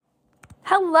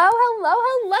Hello,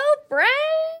 friend.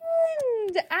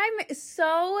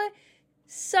 I'm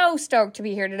so stoked to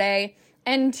be here today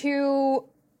and to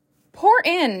pour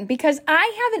in because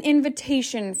I have an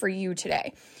invitation for you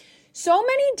today. So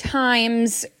many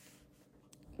times,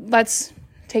 let's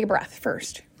take a breath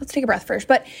first. But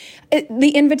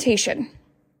the invitation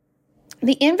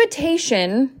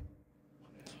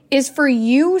is for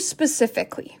you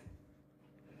specifically.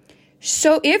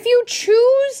 So if you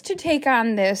choose to take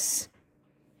on this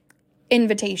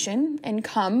invitation and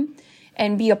come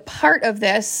and be a part of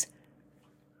this,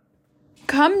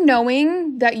 come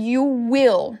knowing that you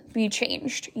will be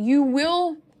changed. You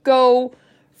will go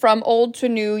from old to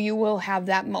new. You will have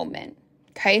that moment.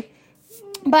 Okay.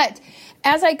 But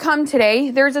as I come today,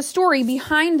 there's a story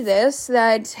behind this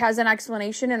that has an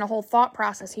explanation and a whole thought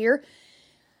process here.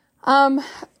 I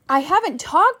haven't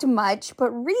talked much, but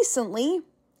recently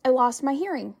I lost my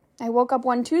hearing. I woke up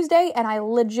one Tuesday and I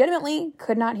legitimately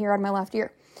could not hear out of my left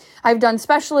ear. I've done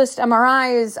specialist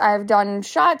MRIs, I've done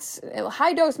shots,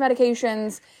 high dose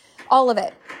medications, all of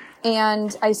it.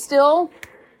 And I still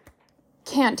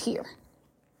can't hear.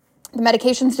 The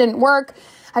medications didn't work.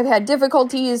 I've had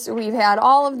difficulties. We've had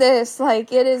all of this. It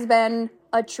has been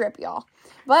a trip, y'all.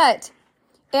 But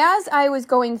as I was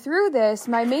going through this,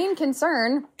 my main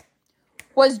concern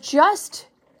was just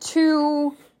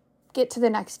to get to the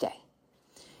next day.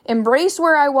 Embrace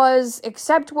where I was,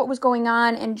 accept what was going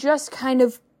on, and just kind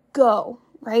of go,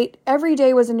 right? Every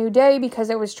day was a new day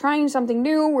because I was trying something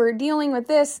new. We're dealing with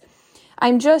this.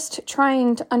 I'm just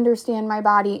trying to understand my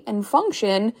body and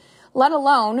function, let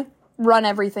alone run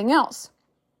everything else.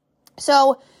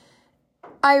 So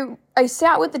I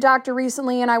sat with the doctor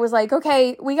recently and I was like,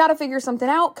 okay, we got to figure something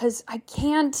out because I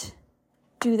can't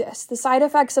do this. The side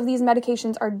effects of these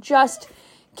medications are just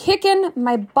kicking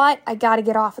my butt. I got to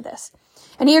get off of this.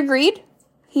 And he agreed.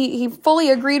 He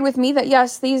fully agreed with me that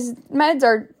yes, these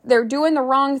meds they're doing the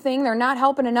wrong thing. They're not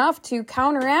helping enough to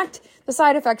counteract the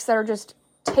side effects that are just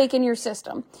taking your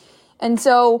system. And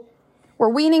so we're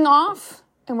weaning off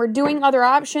and we're doing other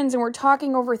options and we're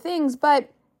talking over things.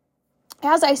 But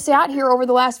as I sat here over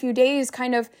the last few days,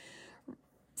 kind of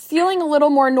feeling a little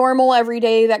more normal every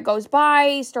day that goes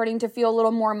by, starting to feel a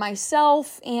little more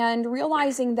myself and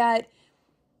realizing that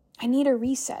I need a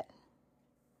reset.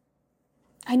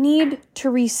 I need to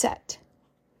reset.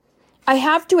 I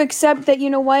have to accept that, you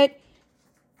know what?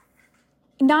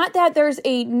 Not that there's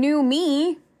a new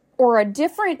me or a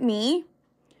different me,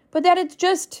 but that it's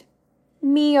just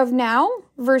me of now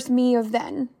versus me of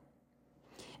then.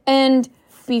 And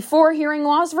before hearing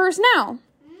loss versus now.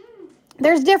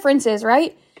 There's differences,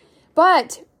 right?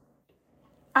 But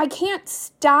I can't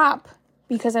stop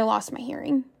because I lost my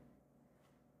hearing.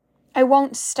 I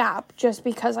won't stop just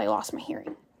because I lost my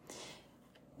hearing.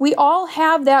 We all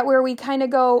have that where we kind of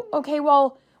go, okay,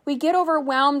 well, we get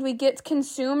overwhelmed, we get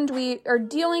consumed, we are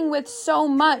dealing with so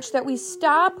much that we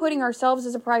stop putting ourselves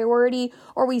as a priority,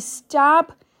 or we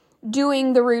stop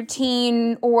doing the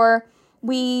routine, or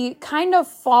we kind of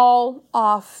fall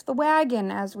off the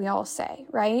wagon, as we all say,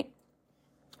 right?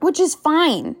 Which is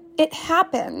fine. It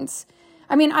happens.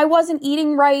 I mean, I wasn't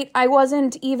eating right. I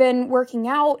wasn't even working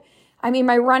out. I mean,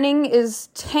 my running is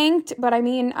tanked, but I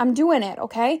mean, I'm doing it,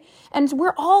 okay? And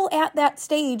we're all at that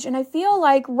stage. And I feel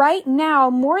like right now,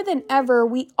 more than ever,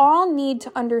 we all need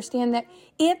to understand that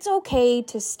it's okay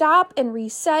to stop and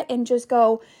reset and just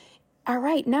go, all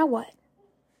right, now what?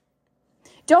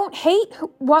 Don't hate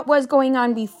what was going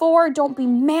on before. Don't be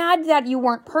mad that you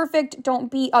weren't perfect. Don't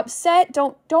be upset.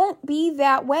 Don't be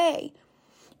that way.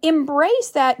 Embrace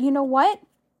that, you know what?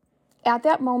 At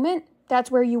that moment,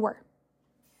 that's where you were.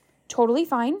 Totally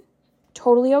fine.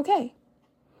 Totally okay.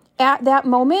 At that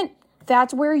moment,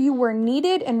 that's where you were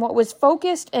needed and what was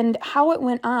focused and how it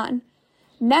went on.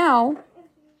 Now,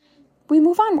 we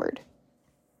move onward.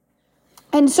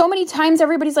 And so many times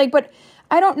everybody's like, but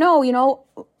I don't know,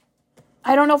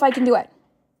 I don't know if I can do it.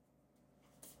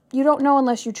 You don't know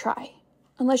unless you try.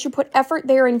 Unless you put effort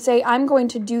there and say, I'm going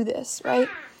to do this, right?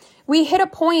 We hit a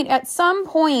point, at some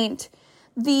point,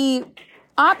 the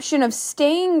option of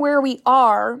staying where we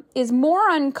are is more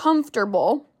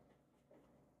uncomfortable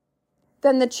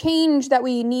than the change that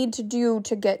we need to do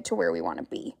to get to where we want to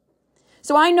be.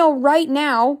 So I know right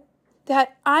now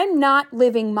that I'm not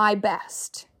living my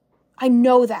best. I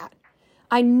know that.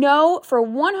 I know for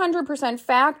 100%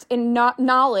 fact and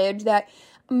knowledge that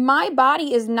my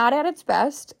body is not at its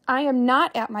best. I am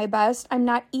not at my best. I'm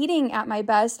not eating at my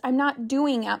best. I'm not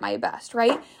doing at my best,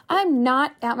 right? I'm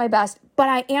not at my best, but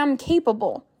I am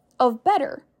capable of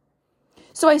better.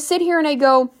 So I sit here and I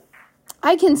go,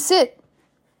 I can sit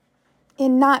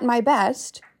in not my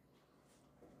best,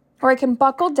 or I can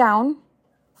buckle down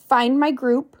find my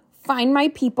group, find my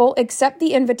people, accept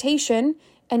the invitation,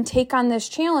 and take on this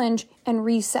challenge and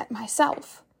reset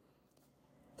myself.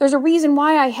 There's a reason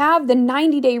why I have the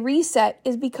 90-day reset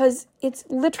is because it's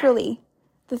literally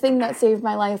the thing that saved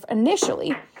my life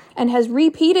initially and has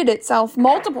repeated itself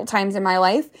multiple times in my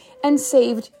life and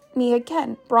saved me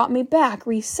again, brought me back,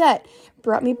 reset,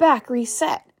 brought me back,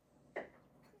 reset.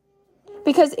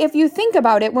 Because if you think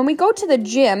about it, when we go to the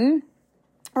gym,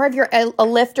 or if you're a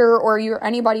lifter or you're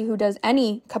anybody who does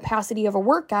any capacity of a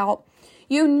workout,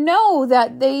 you know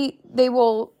that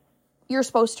you're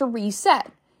supposed to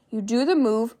reset. You do the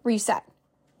move, reset.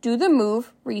 Do the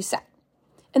move, reset.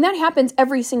 And that happens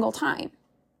every single time.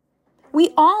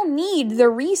 We all need the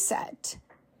reset.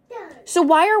 So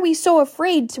why are we so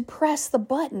afraid to press the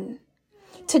button?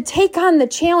 To take on the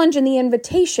challenge and the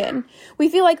invitation? We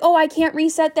feel like, oh, I can't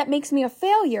reset. That makes me a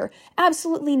failure.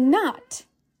 Absolutely not.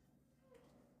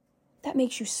 That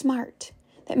makes you smart.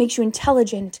 That makes you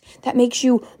intelligent. That makes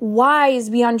you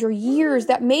wise beyond your years.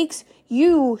 That makes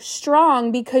you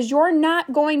strong because you're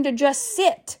not going to just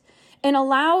sit and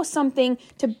allow something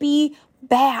to be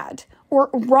bad or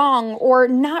wrong or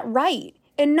not right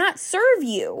and not serve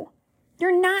you.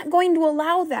 You're not going to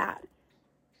allow that.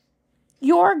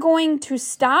 You're going to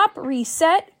stop,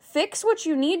 reset, fix what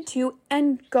you need to,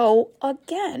 and go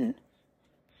again.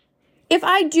 If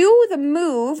I do the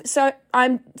move, so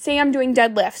I'm doing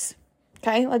deadlifts.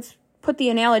 Okay, let's put the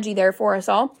analogy there for us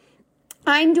all.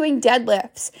 I'm doing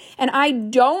deadlifts and I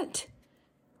don't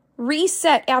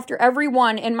reset after every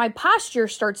one and my posture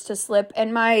starts to slip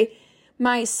and my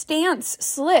stance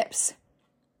slips.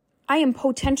 I am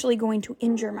potentially going to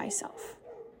injure myself.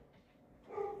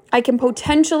 I can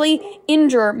potentially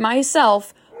injure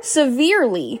myself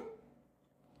severely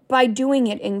by doing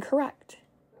it incorrect.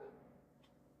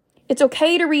 It's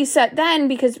okay to reset then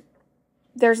because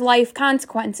there's life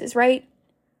consequences, right?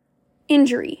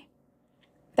 Injury.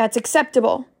 That's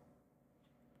acceptable.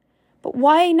 But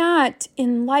why not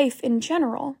in life in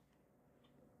general?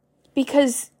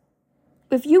 Because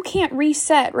if you can't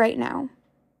reset right now,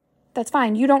 that's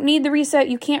fine. You don't need the reset.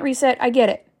 You can't reset. I get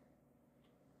it.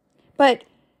 But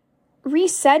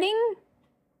resetting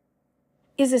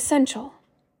is essential.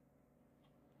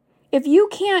 If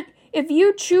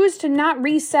you choose to not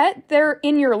reset there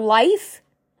in your life,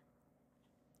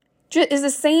 is the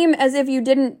same as if you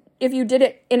did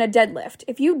it in a deadlift.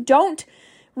 If you don't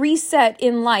reset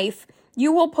in life,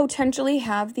 you will potentially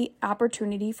have the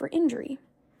opportunity for injury.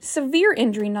 Severe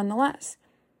injury nonetheless.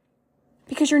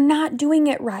 Because you're not doing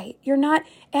it right. You're not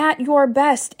at your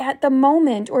best at the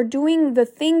moment or doing the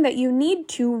thing that you need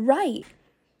to right.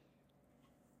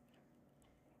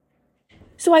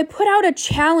 So I put out a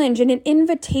challenge and an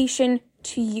invitation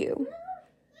to you.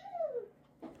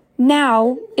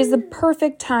 Now is the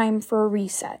perfect time for a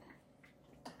reset.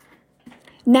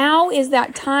 Now is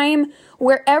that time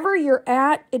wherever you're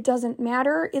at, it doesn't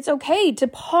matter. It's okay to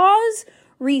pause,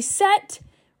 reset,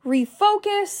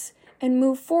 refocus, and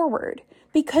move forward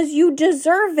because you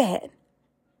deserve it.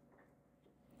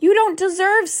 You don't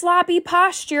deserve sloppy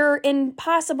posture and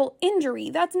possible injury.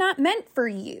 That's not meant for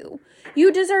you.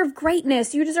 You deserve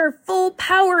greatness. You deserve full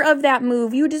power of that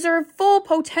move. You deserve full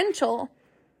potential.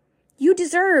 You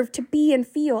deserve to be and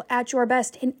feel at your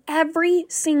best in every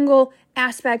single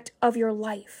aspect of your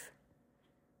life.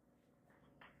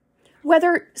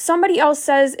 Whether somebody else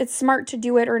says it's smart to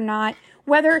do it or not,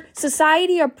 whether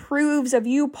society approves of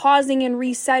you pausing and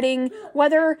resetting,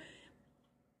 whether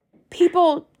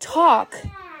people talk,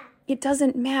 it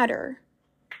doesn't matter.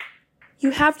 You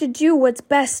have to do what's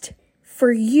best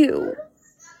for you.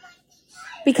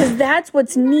 Because that's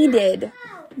what's needed.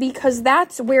 Because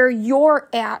that's where you're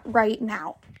at right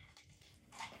now.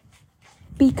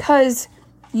 Because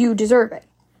you deserve it.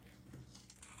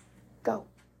 Go.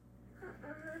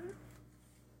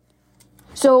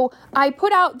 So I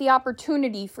put out the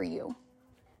opportunity for you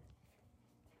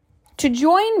to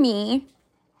join me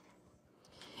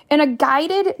in a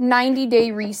guided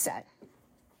 90-day reset.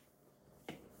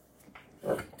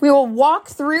 We will walk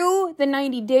through the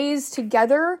 90 days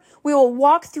together. We will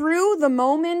walk through the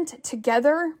moment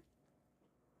together.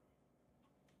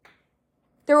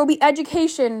 There will be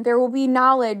education. There will be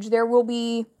knowledge. There will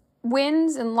be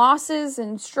wins and losses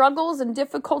and struggles and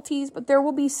difficulties, but there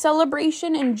will be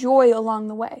celebration and joy along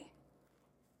the way.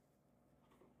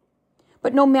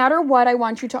 But no matter what, I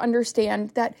want you to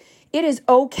understand that it is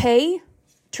okay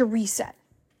to reset.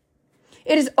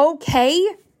 It is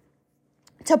okay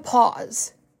to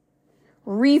pause,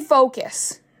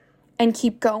 refocus, and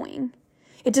keep going.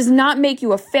 It does not make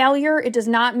you a failure. It does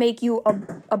not make you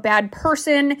a bad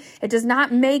person. It does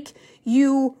not make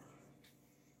you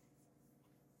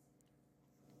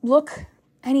look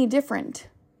any different.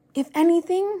 If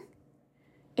anything,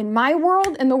 in my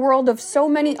world and the world of so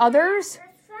many others,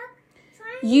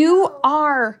 you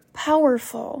are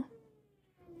powerful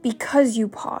because you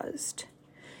paused.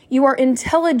 You are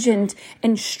intelligent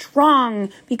and strong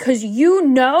because you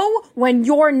know when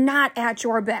you're not at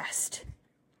your best.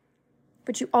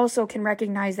 But you also can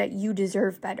recognize that you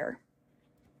deserve better.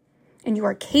 And you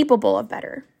are capable of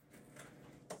better.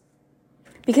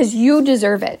 Because you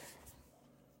deserve it.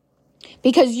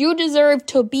 Because you deserve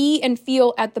to be and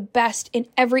feel at the best in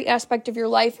every aspect of your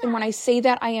life. And when I say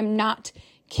that, I am not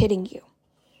kidding you.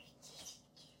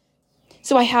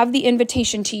 So I have the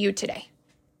invitation to you today.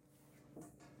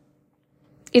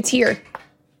 It's here.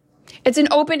 It's an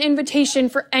open invitation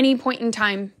for any point in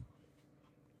time.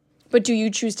 But do you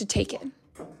choose to take it?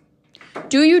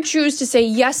 Do you choose to say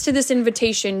yes to this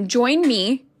invitation? Join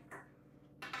me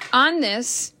on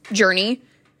this journey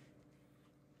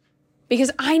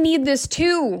because I need this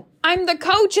too. I'm the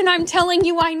coach and I'm telling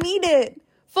you I need it.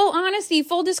 Full honesty,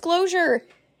 full disclosure.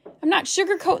 I'm not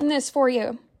sugarcoating this for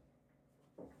you.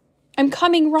 I'm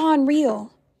coming raw and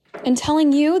real and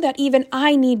telling you that even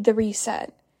I need the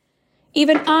reset.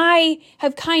 Even I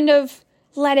have kind of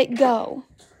let it go.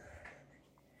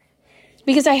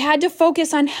 Because I had to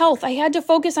focus on health. I had to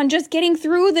focus on just getting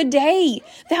through the day.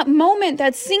 That moment,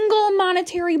 that single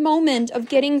monetary moment of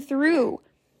getting through.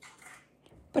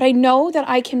 But I know that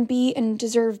I can be and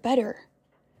deserve better.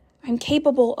 I'm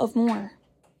capable of more.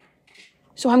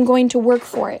 So I'm going to work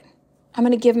for it. I'm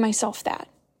going to give myself that.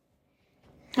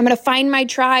 I'm going to find my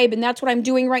tribe, and that's what I'm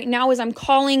doing right now is I'm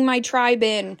calling my tribe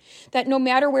in. That no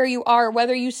matter where you are,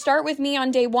 whether you start with me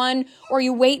on day 1 or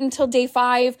you wait until day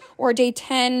 5 or day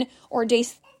 10 or day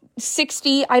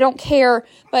 60, I don't care,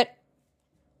 but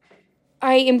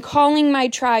I am calling my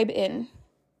tribe in.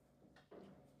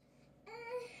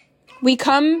 We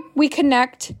come, we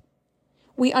connect,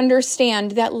 we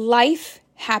understand that life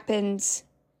happens,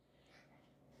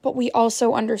 but we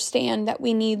also understand that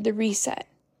we need the reset.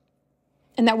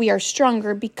 And that we are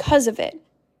stronger because of it.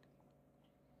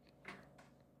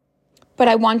 But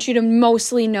I want you to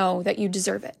mostly know that you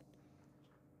deserve it.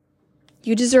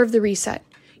 You deserve the reset.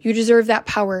 You deserve that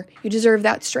power. You deserve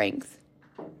that strength.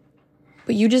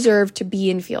 But you deserve to be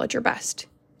and feel at your best.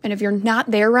 And if you're not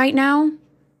there right now,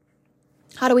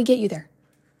 how do we get you there?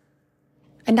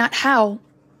 And not how,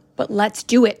 but let's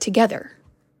do it together.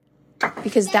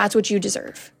 Because that's what you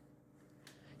deserve.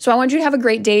 So I want you to have a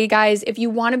great day, guys. If you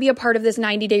want to be a part of this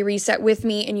 90-day reset with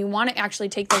me and you want to actually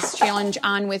take this challenge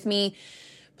on with me,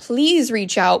 please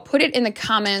reach out, put it in the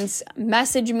comments,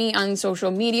 message me on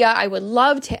social media. I would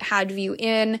love to have you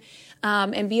in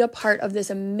and be a part of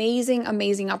this amazing,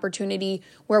 amazing opportunity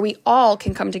where we all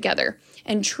can come together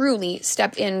and truly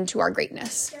step into our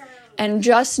greatness. And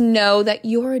just know that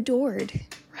you're adored,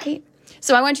 right?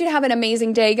 So I want you to have an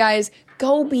amazing day, guys.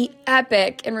 Go be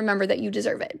epic and remember that you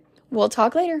deserve it. We'll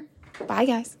talk later. Bye,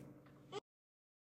 guys.